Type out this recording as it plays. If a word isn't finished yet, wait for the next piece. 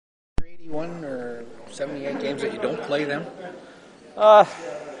81 or 78 games that you don't play them?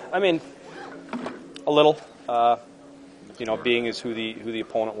 I mean, a little. Being as who the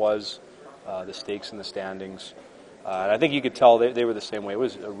opponent was, the stakes in the standings. And I think you could tell they were the same way. It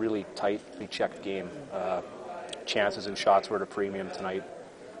was a really tightly checked game. Chances and shots were at a premium tonight.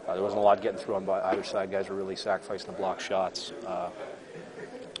 There wasn't a lot getting through on either side. Guys were really sacrificing the block shots.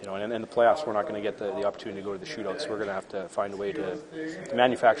 And in the playoffs, we're not going to get the opportunity to go to the shootouts. So we're going to have to find a way to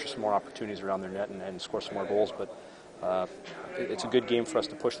manufacture some more opportunities around their net and score some more goals. But it's a good game for us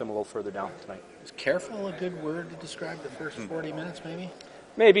to push them a little further down tonight. Is careful a good word to describe the first 40 minutes, maybe?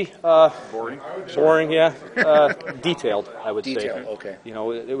 Maybe. Boring? Boring, yeah. Detailed, I would say. Detailed, okay.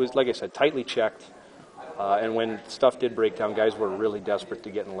 It was, like I said, tightly checked. And when stuff did break down, guys were really desperate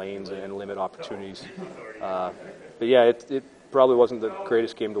to get in lanes and limit opportunities. But yeah, it probably wasn't the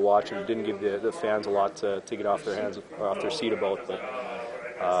greatest game to watch, and it didn't give the fans a lot to get off their seat about.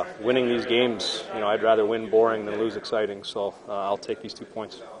 But winning these games, I'd rather win boring than lose exciting. So I'll take these 2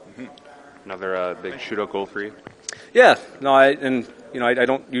 points. Mm-hmm. Another big shootout goal for you? Yeah, no, I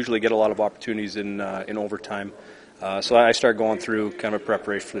don't usually get a lot of opportunities in overtime. So I start going through kind of a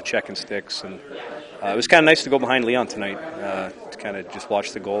preparation for the check and sticks, and it was kind of nice to go behind Leon tonight to kind of just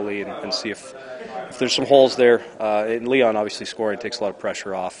watch the goalie and see if there's some holes there. And Leon obviously scoring takes a lot of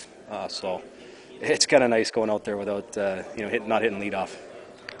pressure off, so it's kind of nice going out there without not hitting lead off.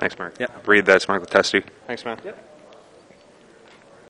 Thanks, Mark. Yeah. Read, that's Mark Letestu. Thanks, man. Yep.